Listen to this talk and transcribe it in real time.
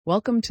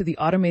Welcome to the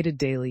Automated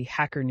Daily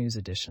Hacker News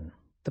Edition,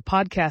 the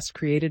podcast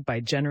created by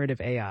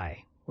Generative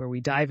AI, where we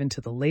dive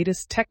into the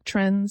latest tech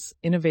trends,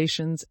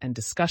 innovations, and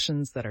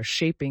discussions that are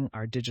shaping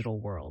our digital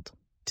world.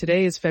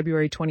 Today is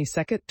February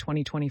 22nd,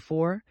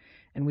 2024,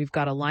 and we've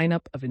got a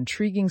lineup of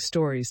intriguing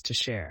stories to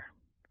share.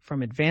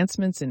 From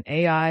advancements in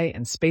AI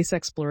and space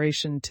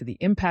exploration to the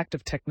impact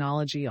of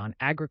technology on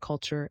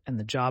agriculture and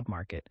the job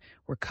market,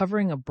 we're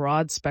covering a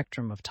broad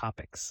spectrum of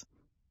topics.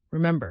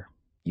 Remember,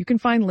 you can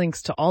find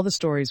links to all the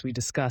stories we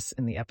discuss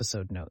in the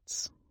episode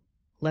notes.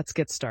 Let's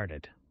get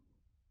started.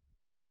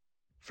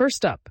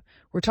 First up,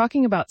 we're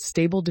talking about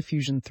Stable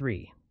Diffusion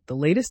 3, the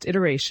latest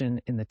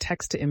iteration in the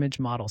text-to-image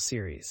model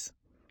series.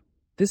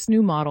 This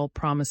new model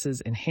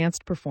promises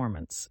enhanced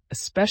performance,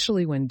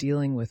 especially when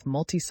dealing with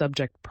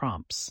multi-subject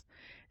prompts,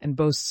 and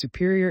boasts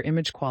superior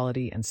image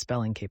quality and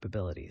spelling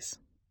capabilities.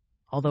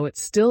 Although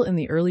it's still in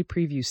the early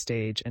preview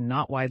stage and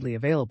not widely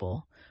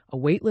available, a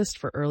waitlist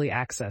for early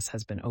access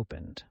has been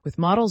opened. With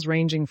models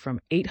ranging from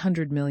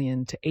 800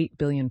 million to 8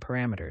 billion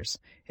parameters,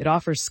 it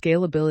offers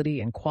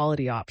scalability and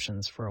quality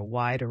options for a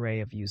wide array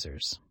of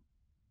users.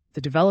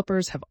 The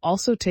developers have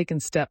also taken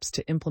steps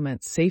to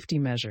implement safety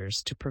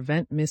measures to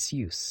prevent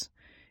misuse,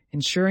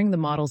 ensuring the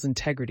model's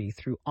integrity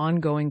through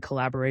ongoing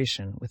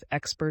collaboration with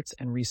experts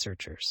and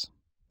researchers.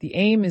 The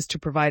aim is to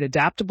provide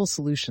adaptable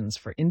solutions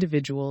for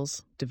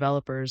individuals,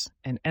 developers,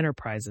 and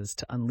enterprises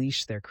to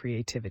unleash their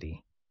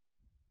creativity.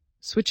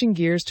 Switching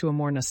gears to a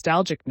more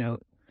nostalgic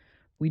note,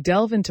 we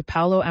delve into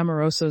Paulo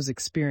Amoroso's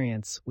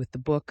experience with the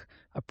book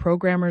A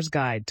Programmer's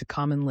Guide to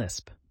Common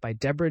Lisp by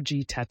Deborah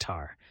G.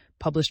 Tatar,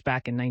 published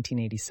back in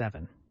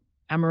 1987.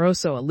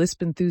 Amoroso, a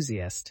Lisp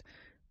enthusiast,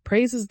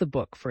 praises the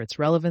book for its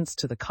relevance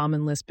to the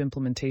Common Lisp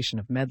implementation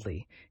of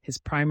Medley, his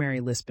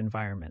primary Lisp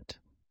environment.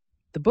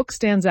 The book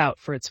stands out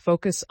for its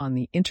focus on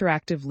the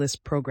interactive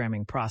Lisp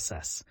programming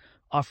process,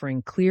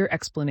 offering clear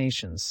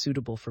explanations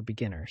suitable for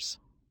beginners.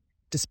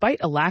 Despite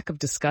a lack of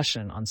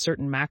discussion on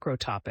certain macro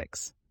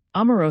topics,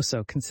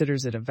 Amoroso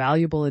considers it a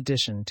valuable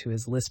addition to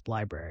his Lisp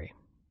library.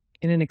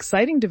 In an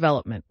exciting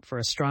development for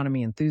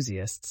astronomy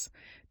enthusiasts,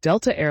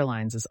 Delta Air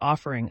Lines is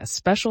offering a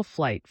special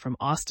flight from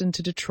Austin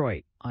to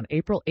Detroit on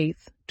April 8,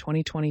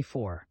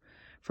 2024,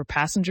 for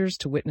passengers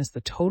to witness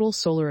the total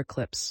solar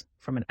eclipse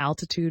from an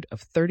altitude of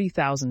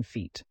 30,000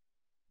 feet.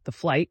 The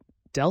flight,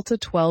 Delta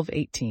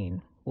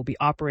 1218, will be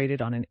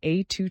operated on an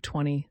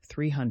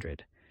A220-300,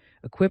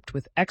 equipped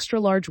with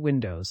extra-large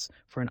windows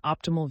for an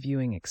optimal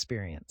viewing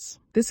experience.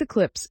 This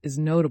eclipse is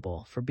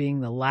notable for being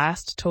the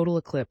last total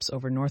eclipse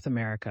over North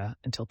America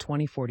until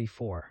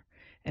 2044,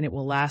 and it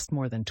will last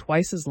more than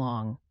twice as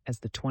long as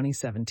the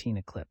 2017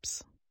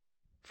 eclipse.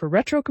 For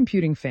retro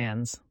computing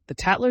fans, the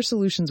Tatler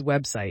Solutions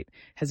website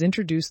has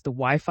introduced the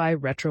Wi-Fi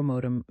Retro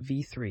Modem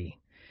V3,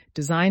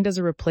 designed as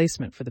a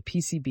replacement for the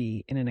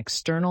PCB in an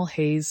external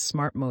Hayes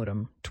Smart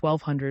Modem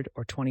 1200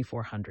 or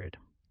 2400.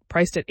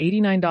 Priced at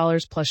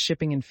 $89 plus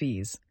shipping and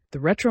fees, the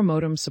Retro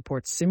Modem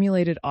supports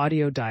simulated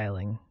audio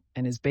dialing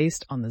and is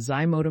based on the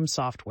XiModem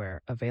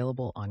software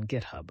available on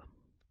GitHub.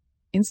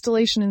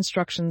 Installation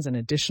instructions and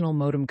additional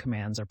modem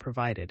commands are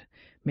provided,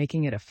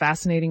 making it a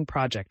fascinating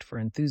project for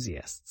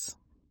enthusiasts.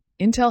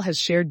 Intel has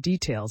shared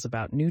details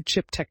about new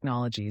chip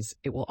technologies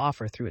it will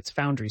offer through its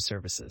foundry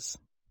services.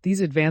 These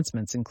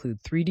advancements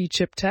include 3D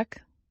chip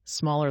tech,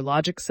 smaller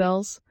logic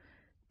cells,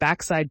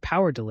 backside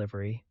power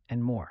delivery,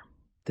 and more.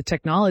 The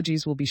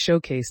technologies will be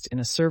showcased in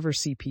a server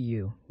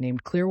CPU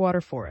named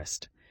Clearwater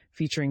Forest,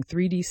 featuring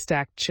 3D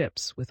stacked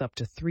chips with up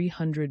to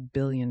 300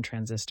 billion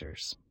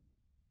transistors.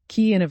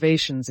 Key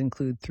innovations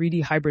include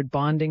 3D hybrid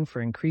bonding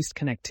for increased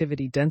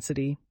connectivity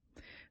density,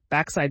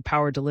 backside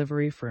power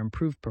delivery for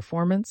improved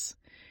performance,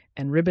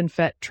 and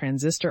ribbon-FET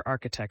transistor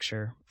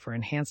architecture for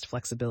enhanced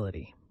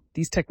flexibility.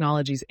 These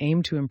technologies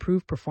aim to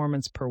improve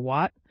performance per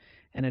watt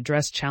and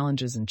address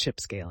challenges in chip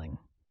scaling.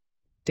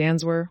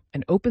 Dansware,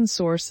 an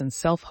open-source and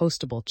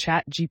self-hostable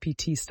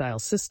ChatGPT-style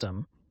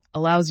system,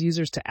 allows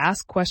users to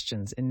ask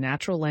questions in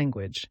natural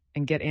language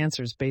and get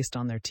answers based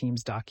on their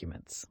team's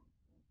documents.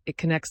 It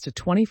connects to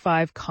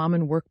 25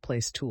 common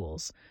workplace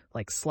tools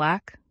like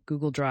Slack,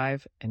 Google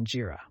Drive, and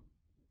Jira.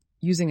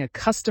 Using a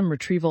custom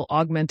retrieval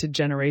augmented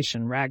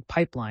generation RAG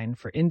pipeline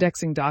for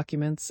indexing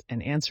documents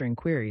and answering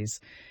queries,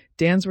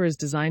 Dansware is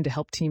designed to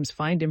help teams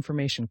find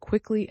information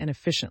quickly and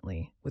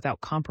efficiently without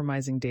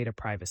compromising data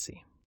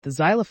privacy. The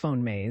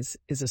Xylophone Maze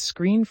is a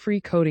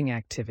screen-free coding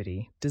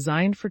activity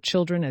designed for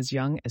children as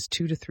young as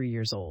 2 to 3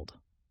 years old.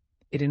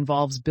 It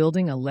involves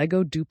building a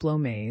Lego Duplo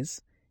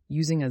maze,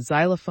 using a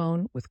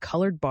xylophone with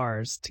colored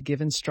bars to give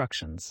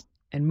instructions,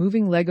 and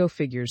moving Lego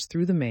figures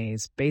through the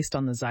maze based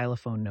on the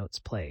xylophone notes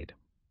played.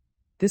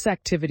 This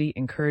activity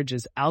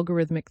encourages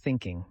algorithmic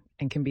thinking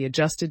and can be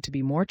adjusted to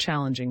be more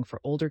challenging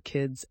for older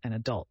kids and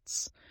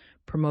adults,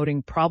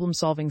 promoting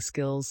problem-solving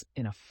skills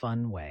in a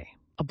fun way.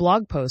 A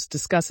blog post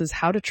discusses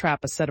how to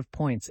trap a set of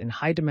points in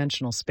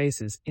high-dimensional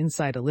spaces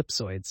inside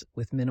ellipsoids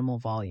with minimal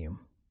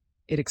volume.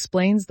 It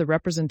explains the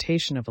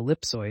representation of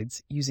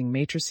ellipsoids using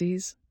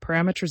matrices,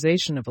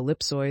 parametrization of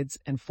ellipsoids,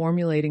 and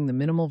formulating the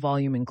minimal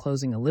volume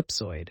enclosing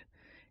ellipsoid,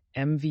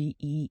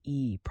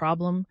 MVEE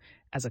problem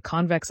as a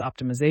convex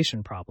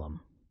optimization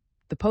problem.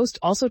 The post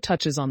also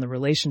touches on the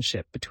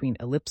relationship between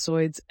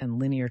ellipsoids and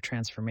linear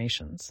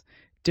transformations,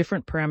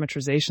 different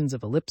parametrizations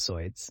of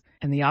ellipsoids,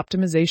 and the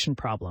optimization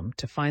problem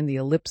to find the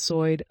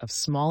ellipsoid of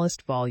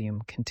smallest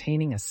volume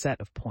containing a set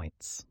of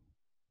points.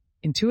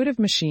 Intuitive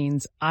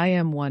Machines'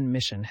 IM-1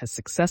 mission has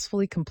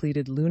successfully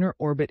completed lunar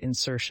orbit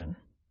insertion,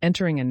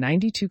 entering a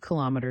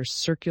 92-kilometer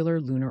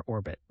circular lunar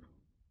orbit.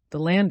 The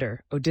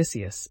lander,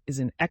 Odysseus, is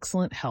in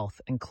excellent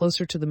health and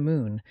closer to the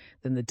moon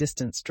than the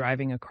distance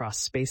driving across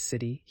Space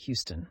City,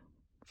 Houston.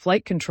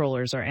 Flight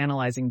controllers are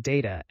analyzing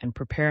data and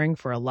preparing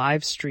for a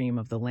live stream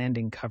of the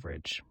landing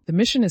coverage. The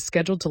mission is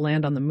scheduled to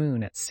land on the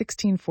moon at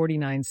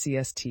 1649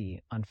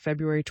 CST on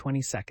February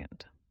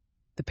 22nd.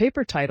 The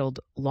paper titled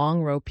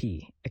Long Row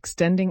P,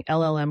 Extending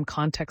LLM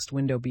Context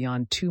Window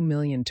Beyond 2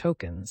 Million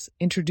Tokens,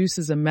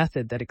 introduces a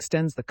method that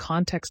extends the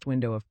context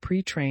window of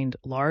pre-trained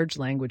large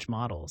language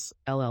models,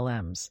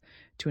 LLMs,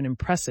 to an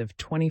impressive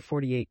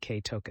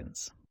 2048K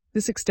tokens.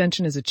 This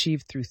extension is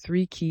achieved through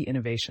three key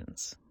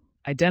innovations: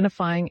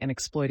 identifying and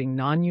exploiting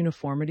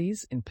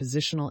non-uniformities in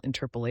positional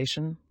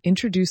interpolation,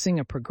 introducing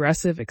a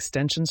progressive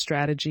extension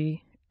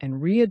strategy, and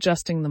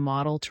readjusting the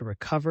model to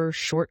recover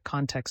short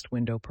context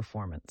window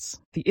performance.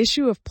 The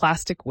issue of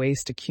plastic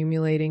waste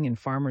accumulating in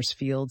farmers'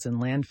 fields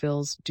and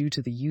landfills due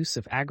to the use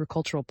of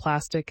agricultural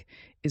plastic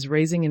is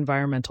raising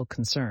environmental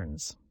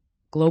concerns.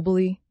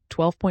 Globally,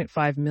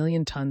 12.5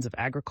 million tons of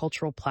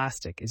agricultural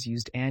plastic is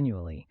used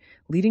annually,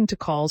 leading to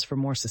calls for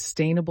more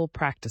sustainable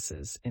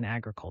practices in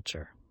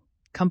agriculture.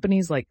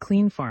 Companies like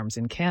Clean Farms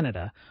in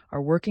Canada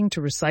are working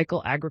to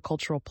recycle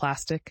agricultural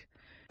plastic,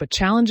 but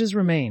challenges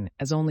remain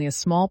as only a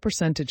small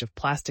percentage of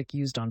plastic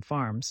used on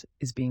farms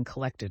is being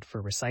collected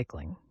for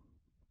recycling.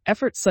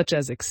 Efforts such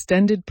as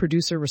Extended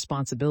Producer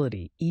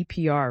Responsibility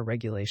 (EPR)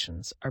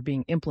 regulations are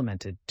being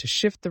implemented to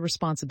shift the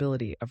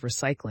responsibility of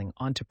recycling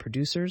onto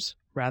producers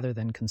rather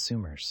than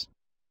consumers.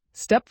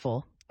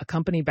 Stepful, a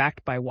company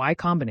backed by Y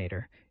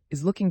Combinator,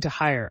 is looking to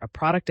hire a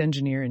product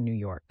engineer in New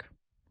York.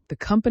 The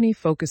company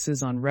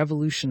focuses on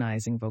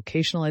revolutionizing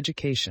vocational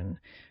education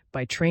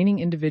by training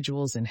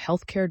individuals in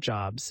healthcare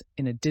jobs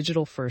in a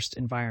digital-first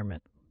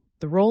environment.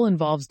 The role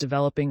involves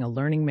developing a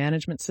learning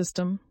management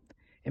system,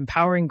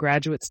 empowering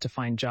graduates to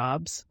find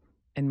jobs,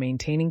 and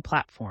maintaining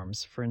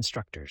platforms for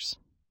instructors.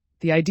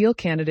 The ideal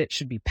candidate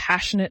should be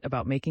passionate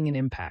about making an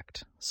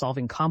impact,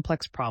 solving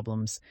complex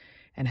problems,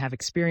 and have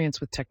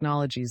experience with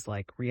technologies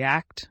like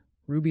React,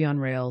 Ruby on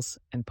Rails,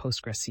 and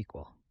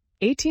PostgreSQL.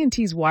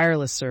 AT&T's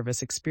wireless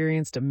service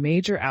experienced a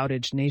major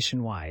outage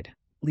nationwide,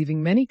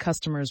 leaving many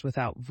customers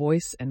without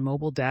voice and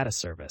mobile data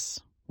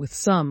service, with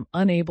some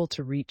unable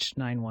to reach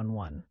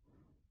 911.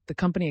 The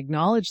company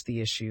acknowledged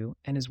the issue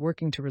and is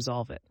working to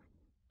resolve it.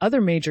 Other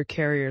major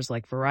carriers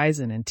like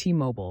Verizon and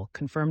T-Mobile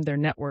confirmed their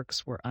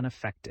networks were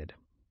unaffected.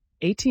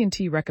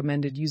 AT&T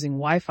recommended using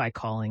Wi-Fi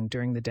calling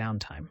during the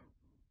downtime.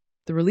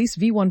 The release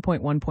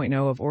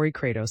v1.1.0 of Ori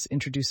Kratos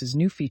introduces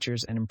new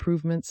features and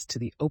improvements to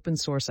the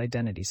open-source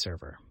identity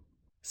server.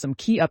 Some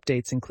key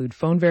updates include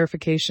phone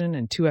verification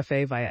and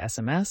 2FA via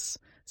SMS,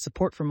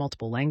 support for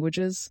multiple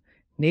languages,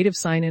 native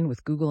sign-in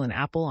with Google and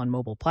Apple on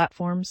mobile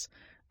platforms,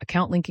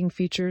 account linking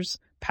features,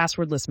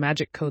 passwordless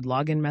magic code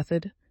login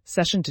method,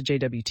 session to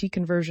JWT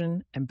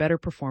conversion, and better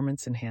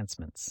performance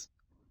enhancements.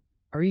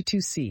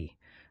 RE2C,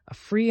 a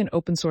free and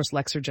open-source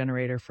Lexer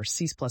generator for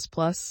C++,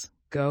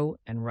 Go,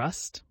 and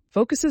Rust,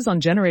 focuses on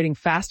generating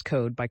fast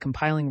code by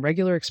compiling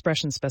regular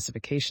expression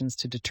specifications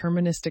to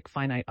deterministic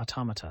finite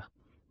automata.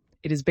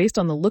 It is based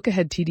on the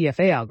look-ahead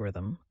TDFA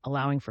algorithm,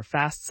 allowing for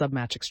fast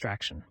submatch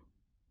extraction.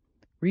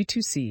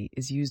 Re2C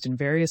is used in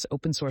various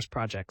open-source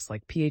projects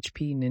like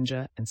PHP,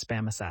 Ninja, and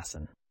Spam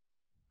Assassin.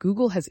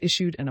 Google has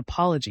issued an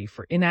apology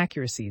for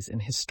inaccuracies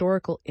in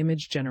historical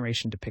image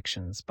generation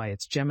depictions by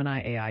its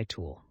Gemini AI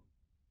tool.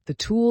 The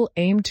tool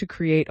aimed to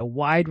create a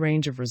wide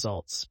range of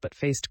results, but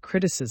faced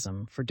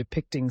criticism for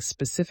depicting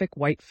specific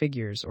white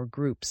figures or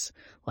groups,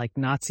 like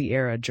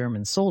Nazi-era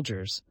German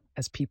soldiers,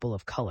 as people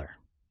of color.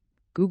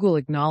 Google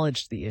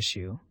acknowledged the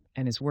issue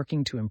and is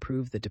working to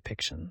improve the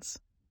depictions.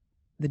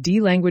 The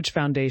D-Language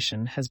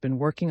Foundation has been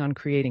working on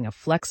creating a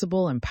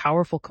flexible and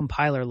powerful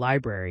compiler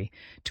library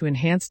to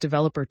enhance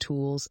developer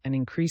tools and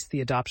increase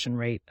the adoption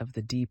rate of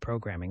the D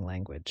programming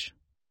language.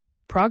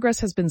 Progress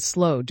has been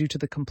slow due to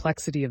the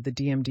complexity of the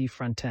DMD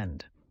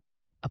front-end.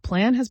 A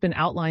plan has been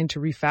outlined to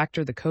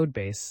refactor the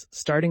codebase,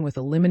 starting with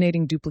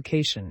eliminating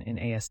duplication in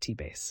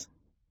ASTbase.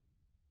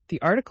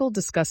 The article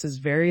discusses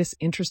various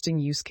interesting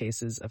use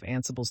cases of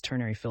Ansible's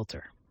ternary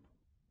filter.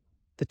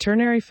 The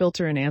ternary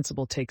filter in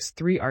Ansible takes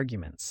three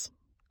arguments: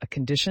 a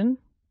condition,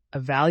 a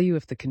value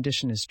if the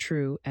condition is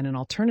true, and an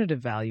alternative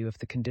value if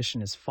the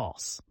condition is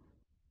false.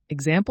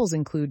 Examples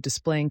include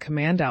displaying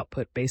command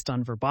output based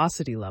on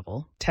verbosity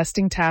level,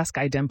 testing task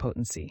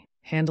idempotency,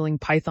 handling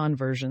Python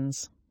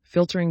versions,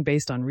 filtering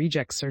based on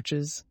reject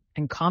searches,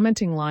 and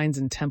commenting lines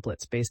and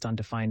templates based on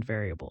defined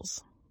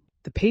variables.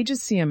 The Pages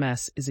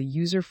CMS is a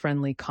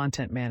user-friendly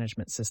content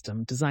management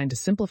system designed to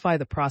simplify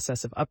the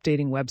process of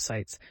updating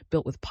websites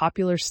built with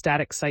popular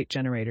static site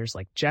generators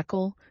like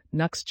Jekyll,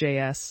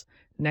 Nuxt.js,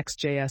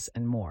 Next.js,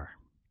 and more.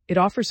 It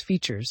offers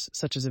features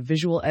such as a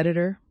visual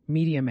editor,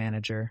 media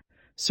manager,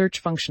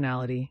 search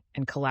functionality,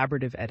 and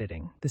collaborative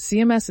editing. The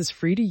CMS is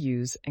free to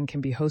use and can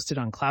be hosted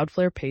on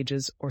Cloudflare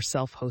Pages or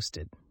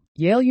self-hosted.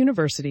 Yale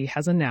University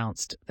has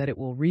announced that it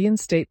will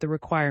reinstate the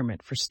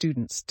requirement for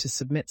students to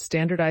submit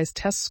standardized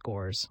test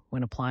scores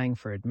when applying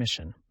for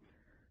admission.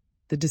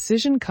 The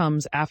decision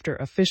comes after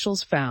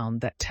officials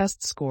found that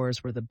test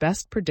scores were the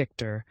best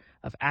predictor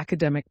of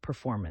academic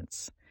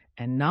performance,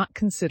 and not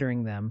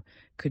considering them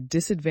could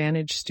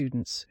disadvantage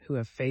students who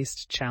have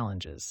faced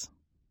challenges.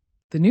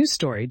 The news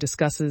story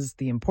discusses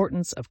the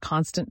importance of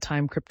constant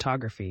time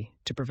cryptography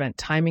to prevent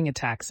timing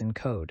attacks in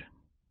code.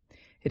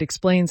 It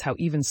explains how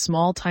even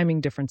small timing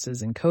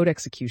differences in code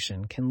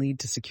execution can lead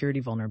to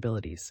security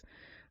vulnerabilities,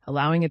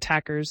 allowing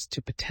attackers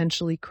to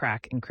potentially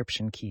crack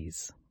encryption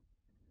keys.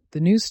 The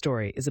news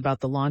story is about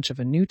the launch of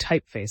a new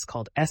typeface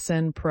called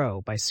SN Pro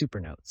by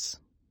Supernotes.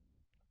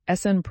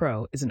 SN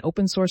Pro is an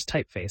open-source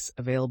typeface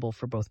available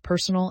for both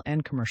personal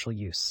and commercial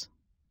use.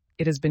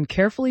 It has been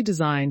carefully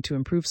designed to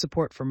improve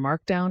support for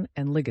Markdown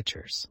and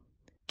ligatures.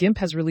 GIMP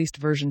has released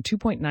version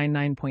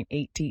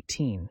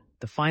 2.99.818,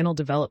 the final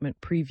development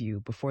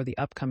preview before the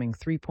upcoming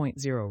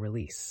 3.0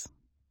 release.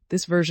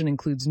 This version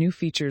includes new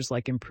features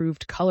like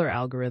improved color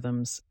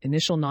algorithms,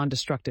 initial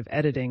non-destructive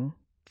editing,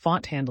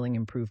 font handling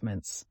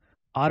improvements,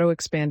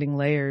 auto-expanding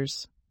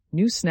layers,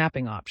 new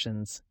snapping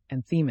options,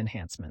 and theme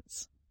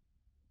enhancements.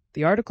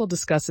 The article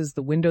discusses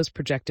the Windows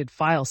Projected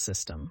File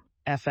System,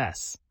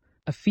 FS,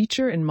 a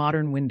feature in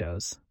modern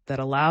Windows that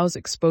allows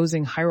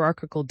exposing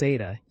hierarchical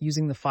data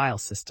using the file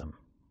system.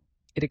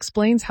 It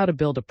explains how to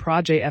build a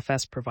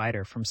ProjFS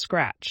provider from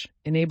scratch,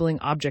 enabling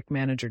Object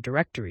Manager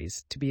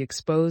directories to be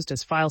exposed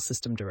as file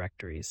system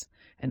directories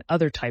and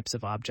other types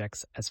of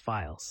objects as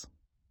files.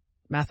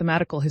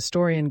 Mathematical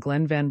historian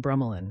Glenn Van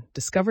Brummelen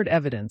discovered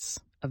evidence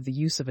of the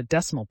use of a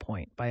decimal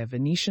point by a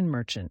Venetian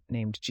merchant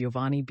named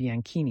Giovanni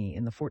Bianchini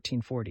in the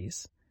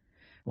 1440s,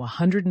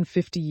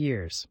 150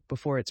 years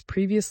before its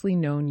previously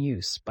known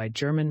use by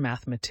German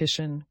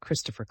mathematician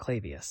Christopher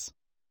Clavius.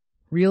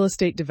 Real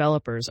estate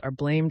developers are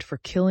blamed for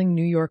killing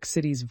New York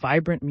City's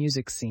vibrant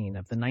music scene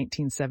of the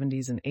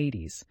 1970s and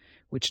 80s,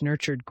 which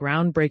nurtured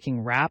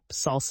groundbreaking rap,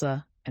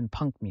 salsa, and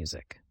punk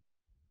music.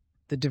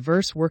 The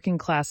diverse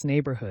working-class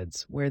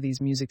neighborhoods where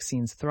these music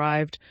scenes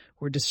thrived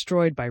were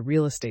destroyed by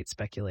real estate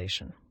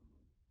speculation.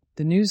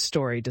 The news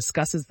story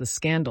discusses the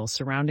scandal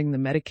surrounding the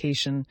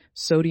medication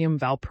sodium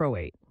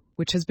valproate,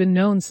 which has been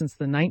known since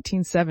the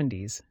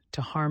 1970s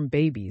to harm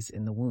babies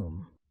in the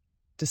womb.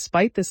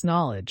 Despite this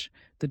knowledge,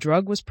 the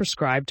drug was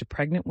prescribed to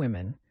pregnant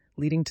women,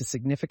 leading to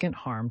significant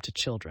harm to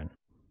children.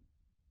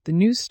 The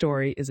news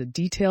story is a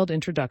detailed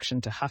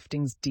introduction to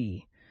Hufting's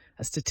D,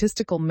 a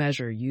statistical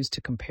measure used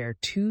to compare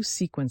two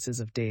sequences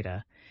of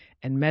data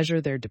and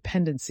measure their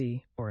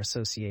dependency or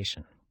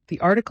association. The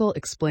article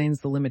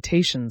explains the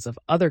limitations of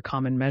other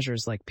common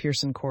measures like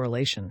Pearson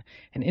correlation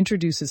and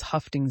introduces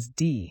Hufting's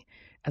D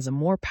as a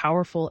more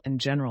powerful and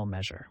general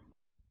measure.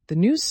 The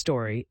news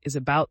story is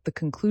about the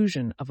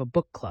conclusion of a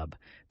book club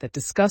that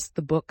discussed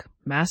the book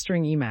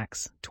Mastering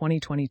Emacs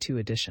 2022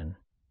 edition.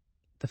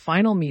 The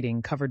final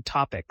meeting covered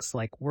topics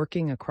like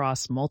working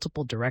across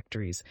multiple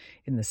directories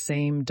in the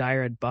same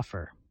dired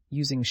buffer,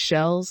 using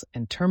shells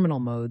and terminal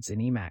modes in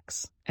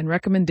Emacs, and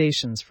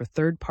recommendations for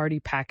third-party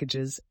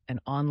packages and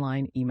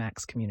online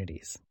Emacs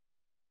communities.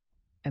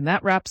 And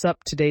that wraps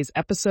up today's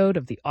episode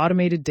of the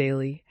Automated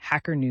Daily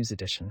Hacker News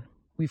Edition.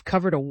 We've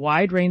covered a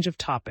wide range of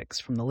topics,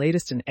 from the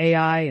latest in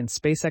AI and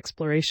space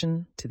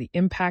exploration to the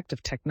impact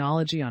of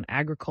technology on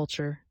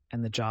agriculture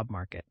and the job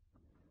market.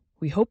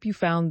 We hope you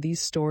found these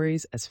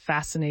stories as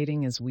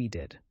fascinating as we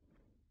did.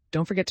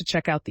 Don't forget to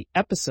check out the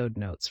episode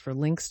notes for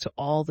links to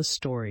all the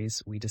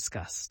stories we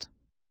discussed.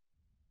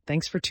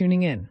 Thanks for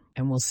tuning in,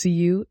 and we'll see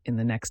you in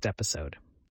the next episode.